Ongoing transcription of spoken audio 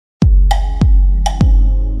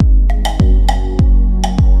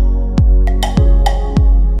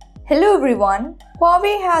Hello everyone,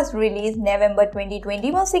 Huawei has released November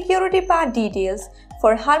 2021 security patch details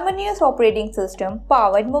for HarmonyOS operating system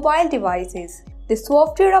powered mobile devices. The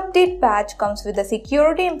software update patch comes with the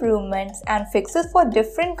security improvements and fixes for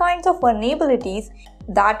different kinds of vulnerabilities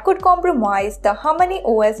that could compromise the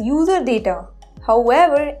HarmonyOS user data.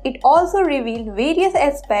 However, it also revealed various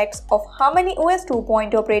aspects of HarmonyOS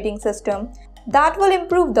 2.0 operating system that will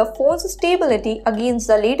improve the phone's stability against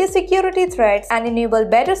the latest security threats and enable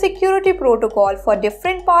better security protocol for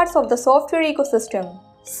different parts of the software ecosystem.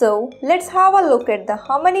 So, let's have a look at the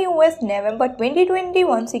HarmonyOS November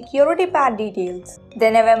 2021 security patch details.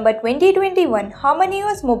 The November 2021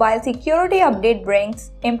 HarmonyOS mobile security update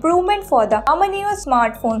brings improvement for the HarmonyOS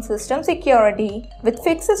smartphone system security with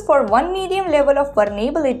fixes for one medium level of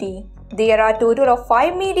vulnerability. There are a total of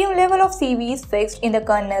 5 medium level of CVEs fixed in the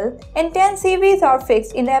kernel and 10 CVEs are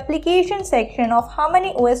fixed in the application section of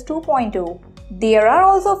HarmonyOS 2.0. There are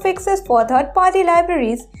also fixes for third-party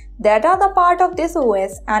libraries that are the part of this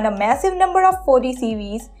OS, and a massive number of 40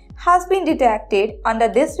 CVEs has been detected under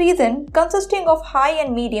this region, consisting of high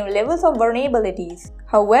and medium levels of vulnerabilities.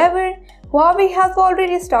 However, Huawei has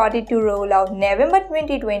already started to roll out November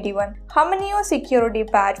 2021 HarmonyOS security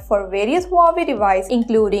patch for various Huawei devices,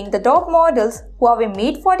 including the top models, Huawei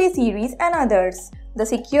Mate 40 series and others. The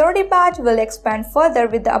security patch will expand further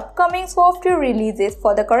with the upcoming software releases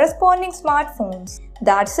for the corresponding smartphones.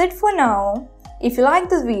 That's it for now. If you like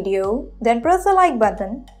this video, then press the like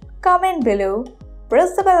button, comment below,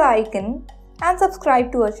 press the bell icon and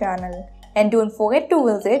subscribe to our channel. And don't forget to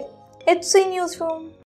visit HC Newsroom.